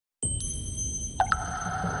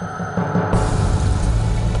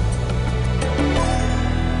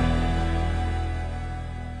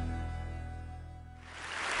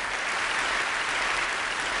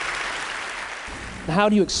how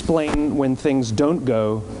do you explain when things don't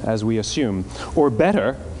go as we assume? Or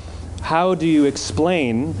better, how do you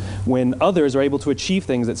explain when others are able to achieve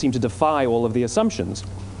things that seem to defy all of the assumptions?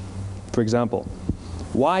 For example,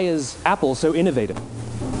 why is Apple so innovative?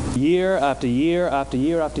 Year after year after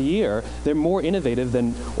year after year, they're more innovative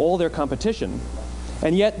than all their competition.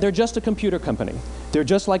 And yet, they're just a computer company. They're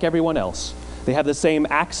just like everyone else. They have the same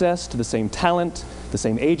access to the same talent, the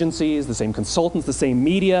same agencies, the same consultants, the same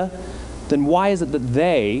media. Then why is it that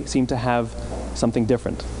they seem to have something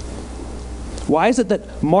different? Why is it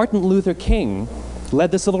that Martin Luther King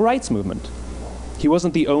led the civil rights movement? He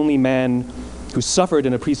wasn't the only man who suffered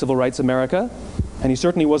in a pre-civil rights America, and he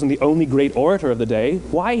certainly wasn't the only great orator of the day.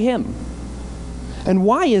 Why him? And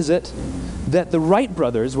why is it that the Wright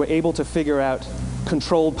brothers were able to figure out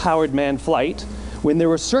controlled powered manned flight when there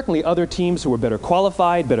were certainly other teams who were better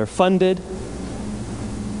qualified, better funded,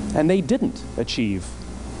 and they didn't achieve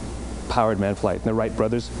powered manned flight, and the Wright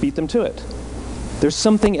brothers beat them to it? There's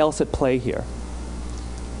something else at play here.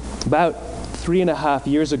 About 3.5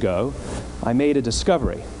 years ago, I made a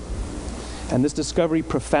discovery, and this discovery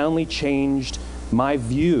profoundly changed my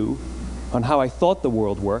view on how I thought the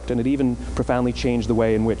world worked, and it even profoundly changed the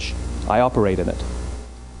way in which I operate in it.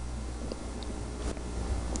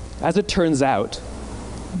 As it turns out,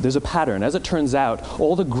 there's a pattern. As it turns out,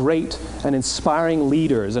 all the great and inspiring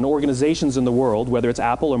leaders and organizations in the world, whether it's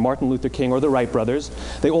Apple or Martin Luther King or the Wright brothers,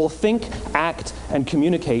 they all think, act, and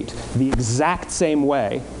communicate the exact same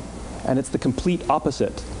way, and it's the complete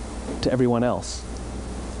opposite to everyone else.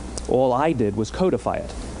 All I did was codify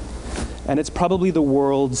it. And it's probably the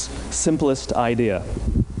world's simplest idea.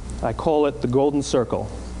 I call it the golden circle.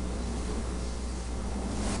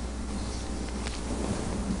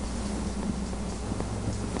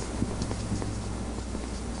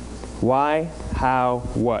 Why, how,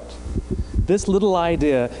 what? This little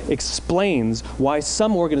idea explains why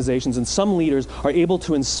some organizations and some leaders are able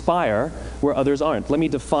to inspire where others aren't. Let me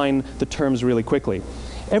define the terms really quickly.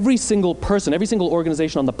 Every single person, every single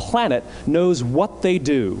organization on the planet knows what they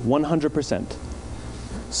do, 100%.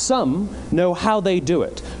 Some know how they do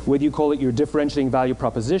it, whether you call it your differentiating value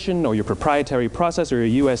proposition or your proprietary process or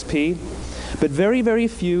your USP. But very, very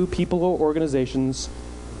few people or organizations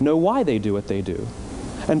know why they do what they do.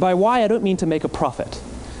 And by why, I don't mean to make a profit.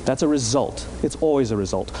 That's a result. It's always a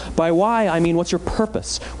result. By why, I mean what's your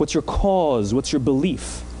purpose? What's your cause? What's your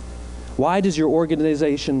belief? Why does your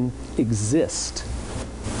organization exist?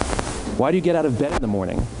 Why do you get out of bed in the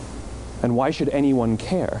morning? And why should anyone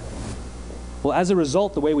care? Well, as a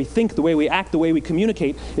result, the way we think, the way we act, the way we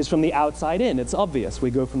communicate is from the outside in. It's obvious.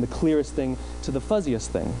 We go from the clearest thing to the fuzziest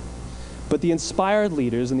thing. But the inspired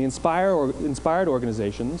leaders and the inspired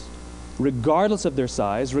organizations, regardless of their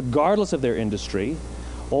size, regardless of their industry,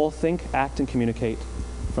 all think, act, and communicate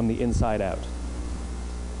from the inside out.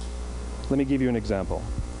 Let me give you an example.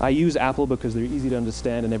 I use Apple because they're easy to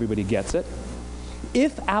understand and everybody gets it.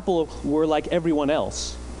 If Apple were like everyone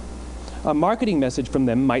else, a marketing message from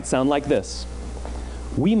them might sound like this.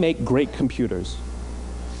 We make great computers.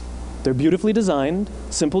 They're beautifully designed,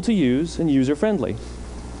 simple to use, and user-friendly.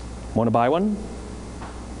 Want to buy one?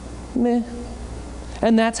 Meh.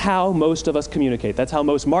 And that's how most of us communicate. That's how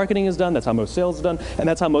most marketing is done, that's how most sales is done, and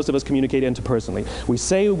that's how most of us communicate interpersonally. We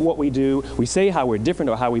say what we do, we say how we're different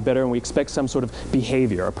or how we're better, and we expect some sort of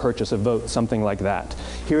behavior, a purchase, a vote, something like that.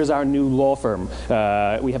 Here's our new law firm.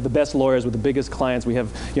 We have the best lawyers with the biggest clients. We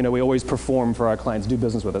have, we always perform for our clients, do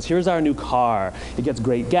business with us. Here's our new car. It gets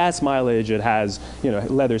great gas mileage. It has,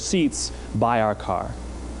 leather seats. Buy our car.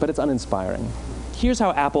 But it's uninspiring. Here's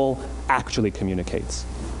how Apple actually communicates.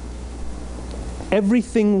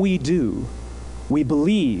 Everything we do, we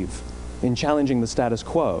believe in challenging the status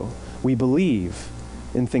quo. We believe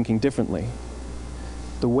in thinking differently.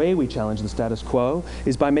 The way we challenge the status quo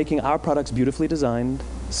is by making our products beautifully designed,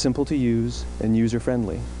 simple to use, and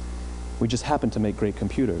user-friendly. We just happen to make great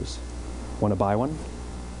computers. Want to buy one?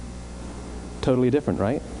 Totally different,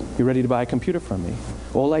 right? You're ready to buy a computer from me.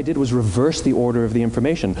 All I did was reverse the order of the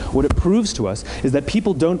information. What it proves to us is that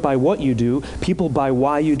people don't buy what you do, people buy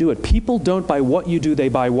why you do it. People don't buy what you do, they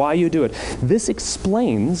buy why you do it. This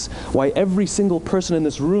explains why every single person in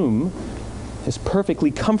this room is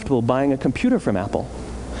perfectly comfortable buying a computer from Apple.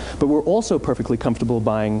 But we're also perfectly comfortable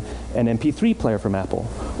buying an MP3 player from Apple,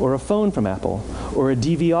 or a phone from Apple, or a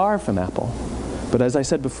DVR from Apple. But as I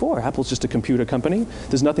said before, Apple's just a computer company.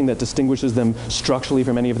 There's nothing that distinguishes them structurally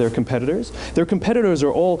from any of their competitors. Their competitors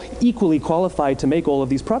are all equally qualified to make all of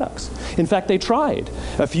these products. In fact, they tried.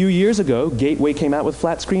 A few years ago, Gateway came out with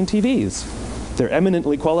flat-screen TVs. They're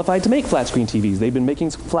eminently qualified to make flat-screen TVs. They've been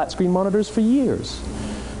making flat-screen monitors for years.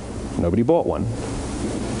 Nobody bought one.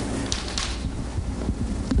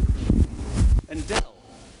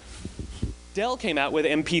 Dell came out with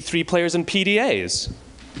MP3 players and PDAs.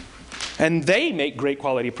 And they make great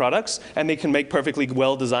quality products, and they can make perfectly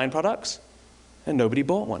well-designed products, and nobody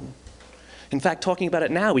bought one. In fact, talking about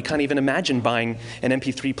it now, we can't even imagine buying an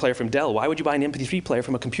MP3 player from Dell. Why would you buy an MP3 player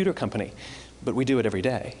from a computer company? But we do it every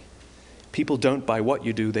day. People don't buy what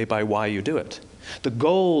you do, they buy why you do it. The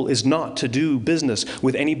goal is not to do business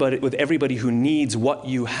with everybody who needs what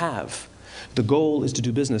you have. The goal is to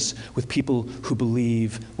do business with people who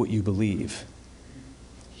believe what you believe.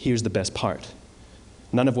 Here's the best part.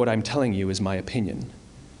 None of what I'm telling you is my opinion.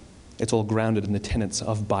 It's all grounded in the tenets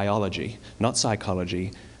of biology, not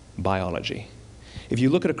psychology, biology. If you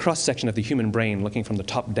look at a cross-section of the human brain looking from the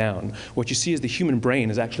top down, what you see is the human brain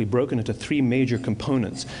is actually broken into three major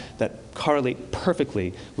components that correlate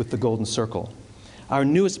perfectly with the golden circle. Our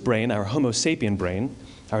newest brain, our Homo sapien brain,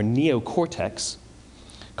 our neocortex,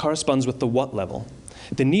 corresponds with the what level.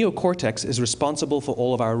 The neocortex is responsible for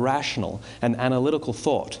all of our rational and analytical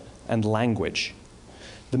thought and language.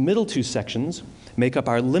 The middle two sections make up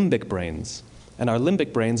our limbic brains, and our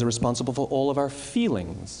limbic brains are responsible for all of our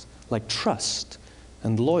feelings, like trust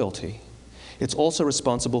and loyalty. It's also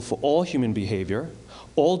responsible for all human behavior,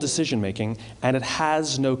 all decision-making, and it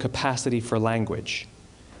has no capacity for language.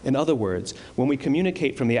 In other words, when we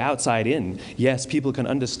communicate from the outside in, yes, people can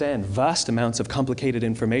understand vast amounts of complicated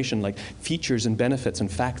information like features and benefits and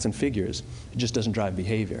facts and figures. It just doesn't drive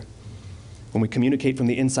behavior. When we communicate from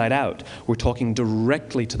the inside out, we're talking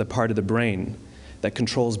directly to the part of the brain that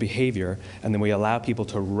controls behavior, and then we allow people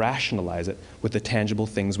to rationalize it with the tangible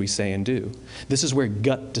things we say and do. This is where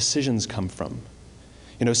gut decisions come from.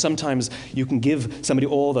 You know, sometimes you can give somebody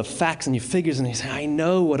all the facts and your figures, and they say, I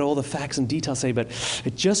know what all the facts and details say, but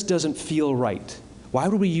it just doesn't feel right. Why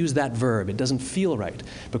would we use that verb? It doesn't feel right.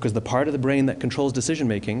 Because the part of the brain that controls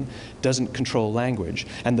decision-making doesn't control language.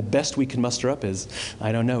 And the best we can muster up is,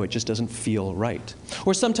 I don't know, it just doesn't feel right.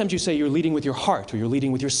 Or sometimes you say you're leading with your heart or you're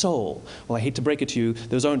leading with your soul. Well, I hate to break it to you,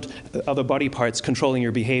 those aren't other body parts controlling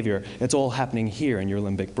your behavior. It's all happening here in your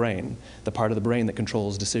limbic brain, the part of the brain that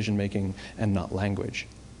controls decision-making and not language.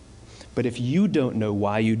 But if you don't know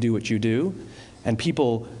why you do what you do, and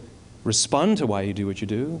people respond to why you do what you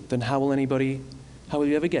do, then how will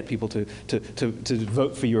you ever get people to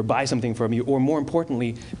vote for you or buy something from you, or more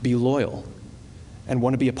importantly, be loyal and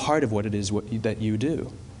want to be a part of what it is that you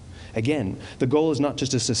do? Again, the goal is not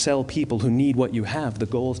just to sell people who need what you have. The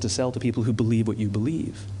goal is to sell to people who believe what you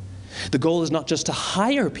believe. The goal is not just to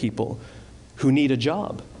hire people who need a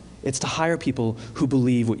job. It's to hire people who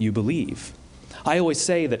believe what you believe. I always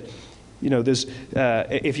say that, you know, there's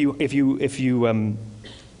if you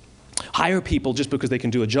hire people just because they can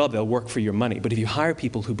do a job, they'll work for your money. But if you hire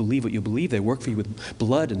people who believe what you believe, they work for you with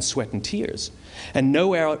blood and sweat and tears. And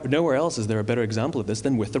nowhere else is there a better example of this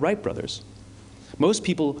than with the Wright brothers. Most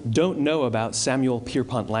people don't know about Samuel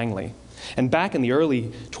Pierpont Langley. And back in the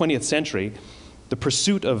early 20th century, the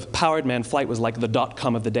pursuit of powered man flight was like the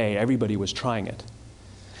dot-com of the day. Everybody was trying it.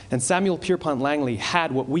 And Samuel Pierpont Langley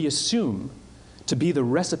had what we assume to be the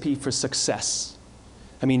recipe for success.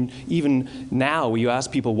 I mean, even now, you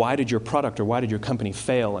ask people, why did your product or why did your company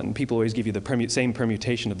fail? And people always give you the same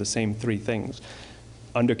permutation of the same three things.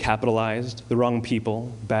 Undercapitalized, the wrong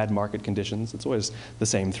people, bad market conditions. It's always the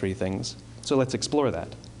same three things. So let's explore that.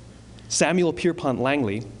 Samuel Pierpont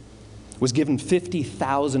Langley was given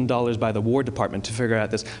 $50,000 by the War Department to figure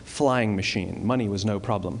out this flying machine. Money was no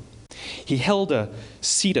problem. He held a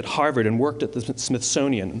seat at Harvard and worked at the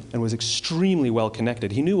Smithsonian and was extremely well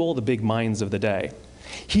connected. He knew all the big minds of the day.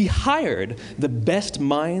 He hired the best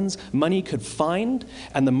minds money could find,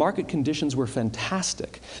 and the market conditions were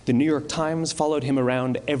fantastic. The New York Times followed him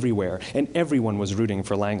around everywhere, and everyone was rooting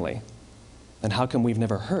for Langley. And how come we've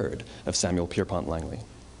never heard of Samuel Pierpont Langley?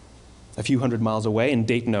 A few hundred miles away in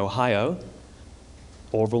Dayton, Ohio,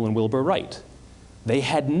 Orville and Wilbur Wright. They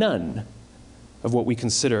had none of what we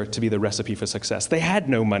consider to be the recipe for success. They had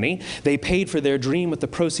no money. They paid for their dream with the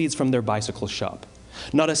proceeds from their bicycle shop.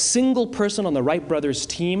 Not a single person on the Wright brothers'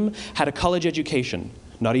 team had a college education,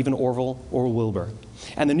 not even Orville or Wilbur.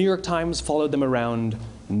 And the New York Times followed them around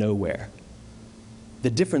nowhere. The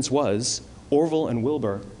difference was Orville and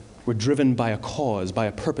Wilbur were driven by a cause, by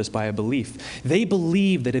a purpose, by a belief. They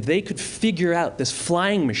believed that if they could figure out this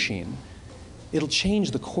flying machine, it'll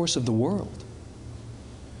change the course of the world.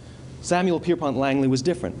 Samuel Pierpont Langley was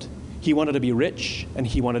different. He wanted to be rich, and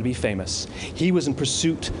he wanted to be famous. He was in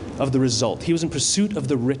pursuit of the result. He was in pursuit of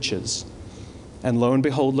the riches. And lo and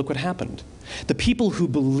behold, look what happened. The people who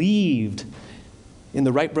believed in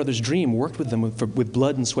the Wright brothers' dream worked with them with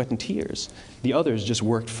blood and sweat and tears. The others just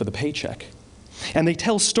worked for the paycheck. And they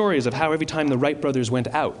tell stories of how every time the Wright brothers went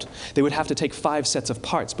out, they would have to take 5 sets of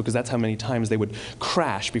parts because that's how many times they would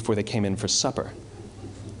crash before they came in for supper.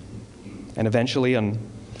 And eventually, on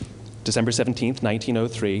December 17th,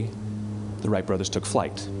 1903, the Wright brothers took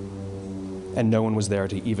flight. And no one was there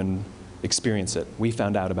to even experience it. We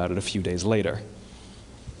found out about it a few days later.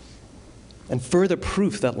 And further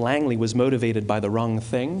proof that Langley was motivated by the wrong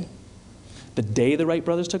thing, the day the Wright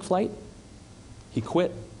brothers took flight, he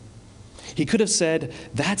quit. He could have said,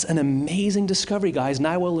 "That's an amazing discovery, guys.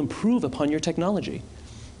 Now we'll improve upon your technology."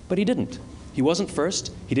 But he didn't. He wasn't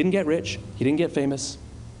first. He didn't get rich. He didn't get famous.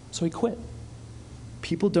 So he quit.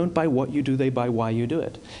 People don't buy what you do, they buy why you do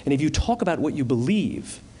it. And if you talk about what you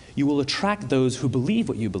believe, you will attract those who believe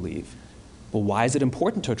what you believe. Well, why is it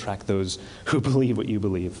important to attract those who believe what you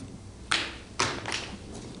believe?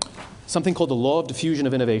 Something called the law of diffusion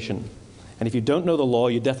of innovation. And if you don't know the law,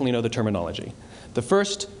 you definitely know the terminology. The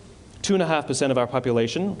first 2.5% of our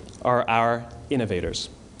population are our innovators.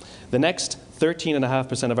 The next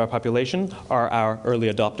 13.5% of our population are our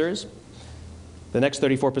early adopters. The next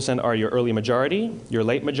 34% are your early majority, your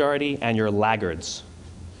late majority, and your laggards.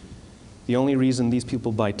 The only reason these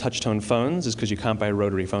people buy touch-tone phones is because you can't buy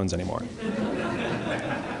rotary phones anymore.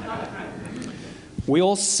 We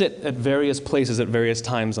all sit at various places at various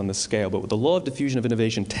times on the scale, but what the law of diffusion of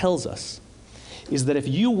innovation tells us is that if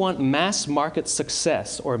you want mass market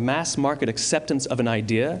success or mass market acceptance of an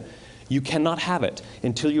idea, you cannot have it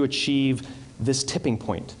until you achieve this tipping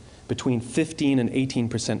point between 15 and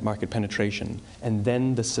 18% market penetration, and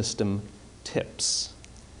then the system tips.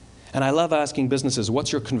 And I love asking businesses,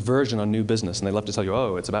 what's your conversion on new business? And they love to tell you,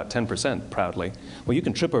 oh, it's about 10%, proudly. Well, you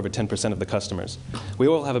can trip over 10% of the customers. We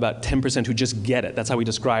all have about 10% who just get it. That's how we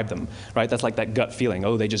describe them, right? That's like that gut feeling,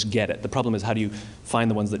 oh, they just get it. The problem is, how do you find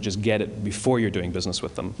the ones that just get it before you're doing business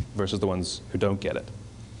with them versus the ones who don't get it?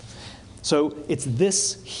 So it's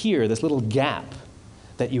this here, this little gap,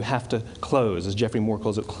 that you have to close, as Geoffrey Moore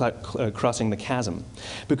calls it, crossing the chasm.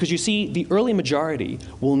 Because you see, the early majority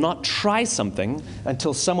will not try something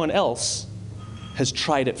until someone else has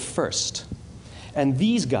tried it first. And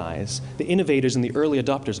these guys, the innovators and the early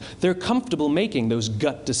adopters, they're comfortable making those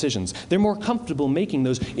gut decisions. They're more comfortable making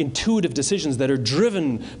those intuitive decisions that are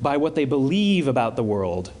driven by what they believe about the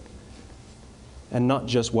world, and not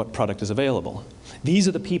just what product is available. These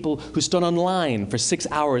are the people who stood online for 6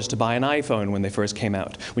 hours to buy an iPhone when they first came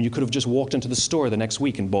out, when you could have just walked into the store the next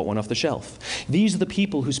week and bought one off the shelf. These are the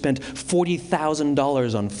people who spent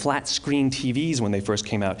 $40,000 on flat-screen TVs when they first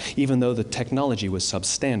came out, even though the technology was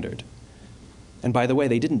substandard. And by the way,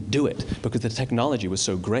 they didn't do it because the technology was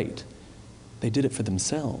so great. They did it for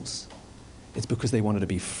themselves. It's because they wanted to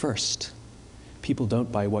be first. People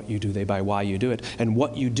don't buy what you do, they buy why you do it. And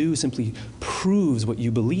what you do simply proves what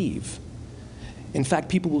you believe. In fact,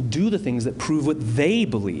 people will do the things that prove what they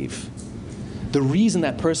believe. The reason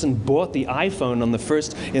that person bought the iPhone in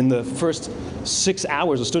the first 6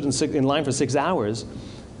 hours, or stood in line for 6 hours,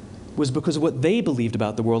 was because of what they believed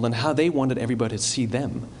about the world and how they wanted everybody to see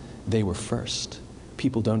them. They were first.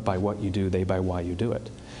 People don't buy what you do, they buy why you do it.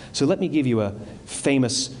 So let me give you a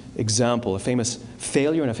famous example, a famous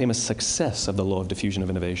failure and a famous success of the law of diffusion of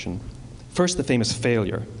innovation. First, the famous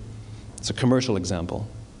failure. It's a commercial example.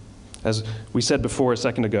 As we said before a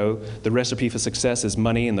second ago, the recipe for success is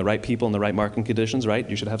money and the right people and the right marketing conditions, right?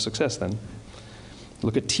 You should have success then.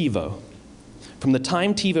 Look at Tivo. From the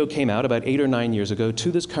time Tivo came out about 8 or 9 years ago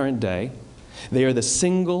to this current day, they are the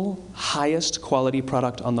single highest quality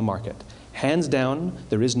product on the market. Hands down,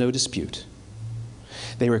 there is no dispute.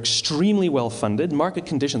 They were extremely well funded. Market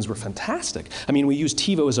conditions were fantastic. I mean, we use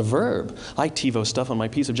Tivo as a verb. I Tivo stuff on my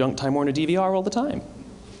piece of junk Time Warner DVR all the time.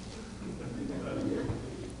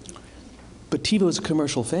 But Tivo is a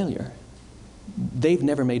commercial failure. They've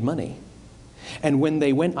never made money. And when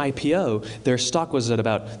they went IPO, their stock was at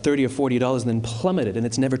about $30 or $40 and then plummeted, and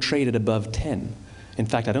it's never traded above 10. In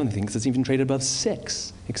fact, I don't think it's even traded above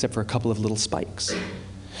 6, except for a couple of little spikes.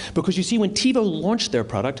 Because you see, when Tivo launched their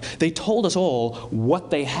product, they told us all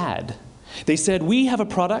what they had. They said, we have a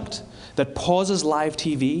product that pauses live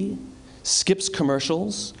TV, skips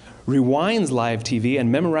commercials, rewinds live TV,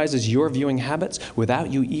 and memorizes your viewing habits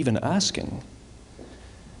without you even asking.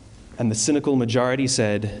 And the cynical majority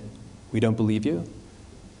said, we don't believe you,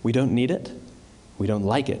 we don't need it, we don't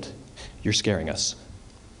like it, you're scaring us.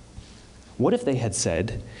 What if they had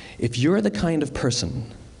said, if you're the kind of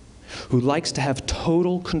person who likes to have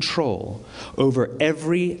total control over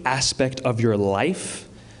every aspect of your life,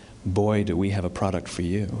 boy, do we have a product for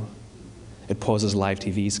you. It pauses live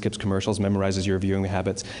TV, skips commercials, memorizes your viewing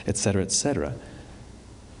habits, etc., etc.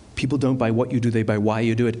 People don't buy what you do, they buy why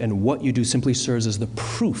you do it, and what you do simply serves as the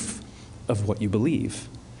proof of what you believe.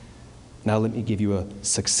 Now let me give you a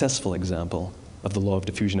successful example of the law of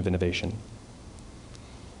diffusion of innovation.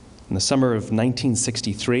 In the summer of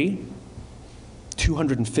 1963,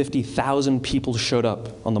 250,000 people showed up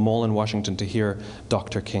on the Mall in Washington to hear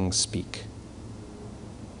Dr. King speak.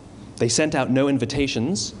 They sent out no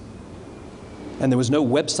invitations, and there was no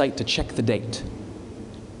website to check the date.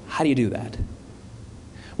 How do you do that?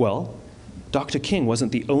 Well, Dr. King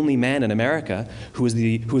wasn't the only man in America who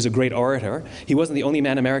was a great orator. He wasn't the only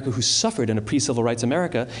man in America who suffered in a pre-civil rights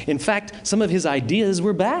America. In fact, some of his ideas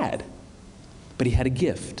were bad. But he had a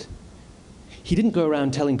gift. He didn't go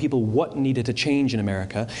around telling people what needed to change in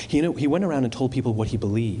America. He went around and told people what he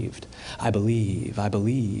believed. I believe, I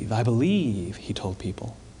believe, I believe, he told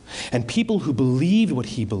people. And people who believed what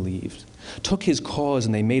he believed took his cause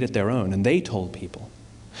and they made it their own, and they told people.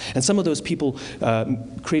 And some of those people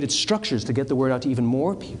created structures to get the word out to even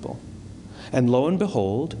more people. And lo and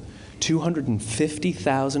behold,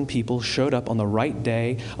 250,000 people showed up on the right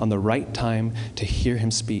day, on the right time to hear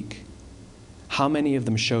him speak. How many of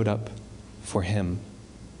them showed up for him?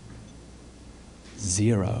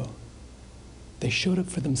 0. They showed up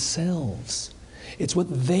for themselves. It's what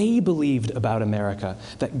they believed about America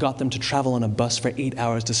that got them to travel on a bus for 8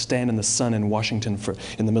 hours to stand in the sun in Washington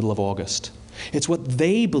in the middle of August. It's what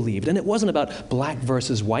they believed, and it wasn't about black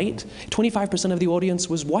versus white. 25% of the audience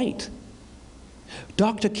was white.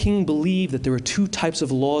 Dr. King believed that there are two types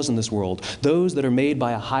of laws in this world, those that are made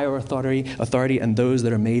by a higher authority and those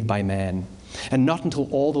that are made by man. And not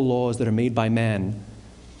until all the laws that are made by man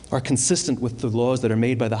are consistent with the laws that are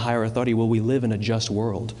made by the higher authority will we live in a just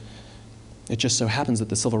world. It just so happens that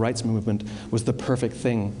the civil rights movement was the perfect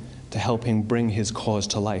thing to help him bring his cause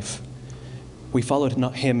to life. We followed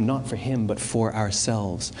him not for him, but for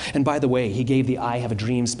ourselves. And by the way, he gave the I have a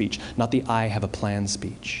dream speech, not the I have a plan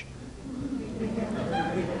speech.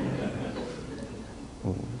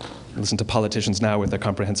 Listen to politicians now with their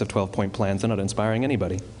comprehensive 12-point plans. They're not inspiring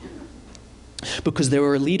anybody. Because there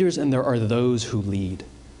are leaders and there are those who lead.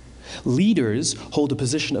 Leaders hold a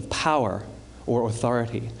position of power or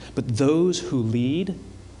authority, but those who lead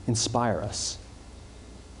inspire us.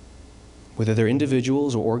 Whether they're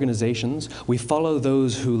individuals or organizations, we follow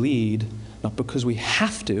those who lead not because we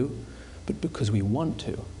have to, but because we want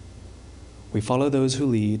to. We follow those who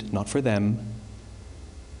lead not for them,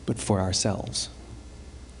 but for ourselves.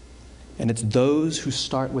 And it's those who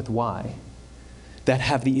start with why that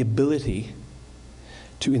have the ability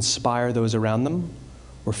to inspire those around them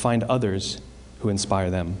or find others who inspire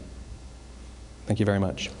them. Thank you very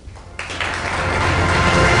much.